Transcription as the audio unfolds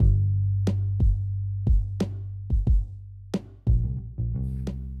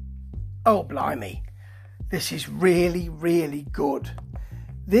Oh, blimey. This is really, really good.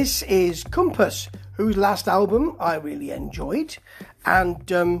 This is Compass, whose last album I really enjoyed, and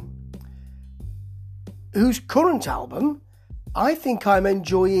whose current album I think I'm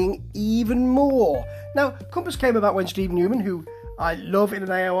enjoying even more. Now, Compass came about when Steve Newman, who I love in an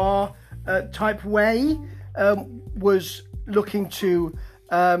AOR type way, was looking to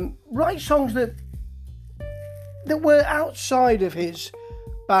write songs that were outside of his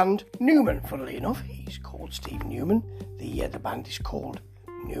band Newman. Funnily enough, he's called Steve Newman. The band is called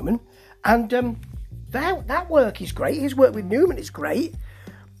Newman, and that work is great. His work with Newman is great,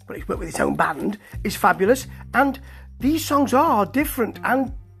 but his work with his own band is fabulous. And these songs are different,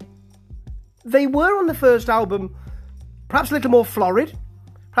 and they were on the first album perhaps a little more florid,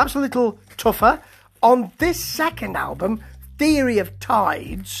 perhaps a little tougher. On this second album, Theory of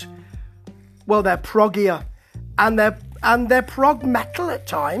Tides, well, they're proggier, and they're prog metal at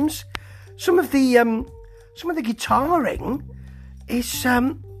times. Some of the guitaring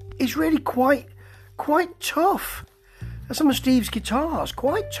is really quite tough. Some of Steve's guitars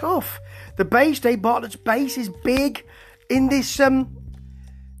quite tough. The bass, Dave Bartlett's bass, is big in this album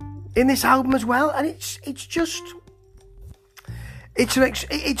as well, and it's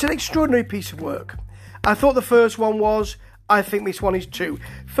an extraordinary piece of work. I thought the first one was. I think this one is too.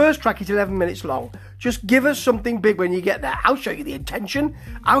 First track is 11 minutes long. Just give us something big when you get there. I'll show you the intention.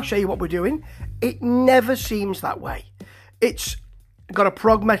 I'll show you what we're doing. It never seems that way. It's got a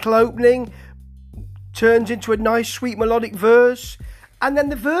prog metal opening, turns into a nice sweet melodic verse, and then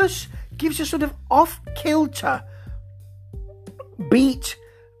the verse gives a sort of off-kilter beat,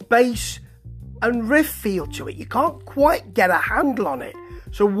 bass and riff feel to it. You can't quite get a handle on it.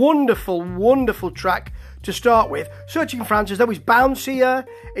 It's a wonderful, wonderful track to start with. Searching for Answers, though, is bouncier,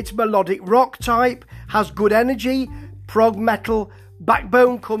 it's melodic rock type, has good energy, prog metal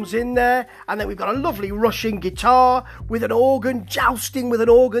backbone comes in there, and then we've got a lovely rushing guitar with an organ, jousting with an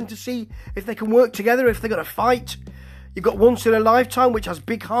organ to see if they can work together, if they're going to fight. You've got Once in a Lifetime, which has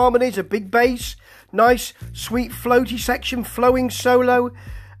big harmonies, a big bass, nice sweet floaty section, flowing solo,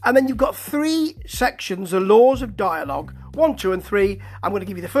 and then you've got three sections, the laws of dialogue, 1, 2 and 3. I'm going to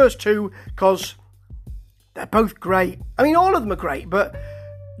give you the first two because they're both great. I mean, all of them are great, but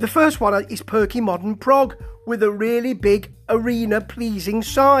the first one is perky modern prog with a really big arena-pleasing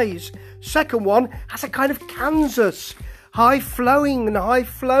size. Second one has a kind of Kansas, high-flowing and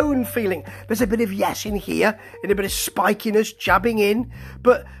high-flown feeling. There's a bit of yes in here, and a bit of spikiness jabbing in,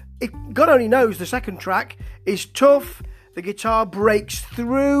 but God only knows the second track is tough. The guitar breaks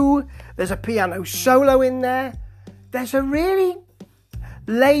through. There's a piano solo in there. There's a really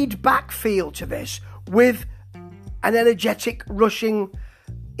laid-back feel to this, with an energetic, rushing,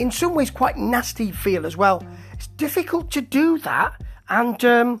 in some ways quite nasty feel as well. It's difficult to do that,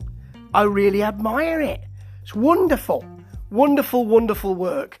 and I really admire it. It's wonderful, wonderful, wonderful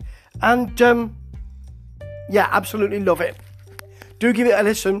work, and yeah, absolutely love it. Do give it a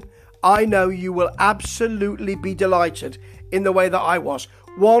listen. I know you will absolutely be delighted in the way that I was.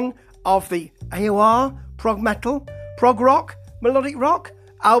 One of the AOR, prog metal, prog rock, melodic rock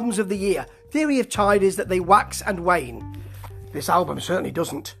albums of the year. Theory of Tide is that they wax and wane. This album certainly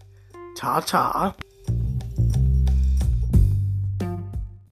doesn't. Ta-ta.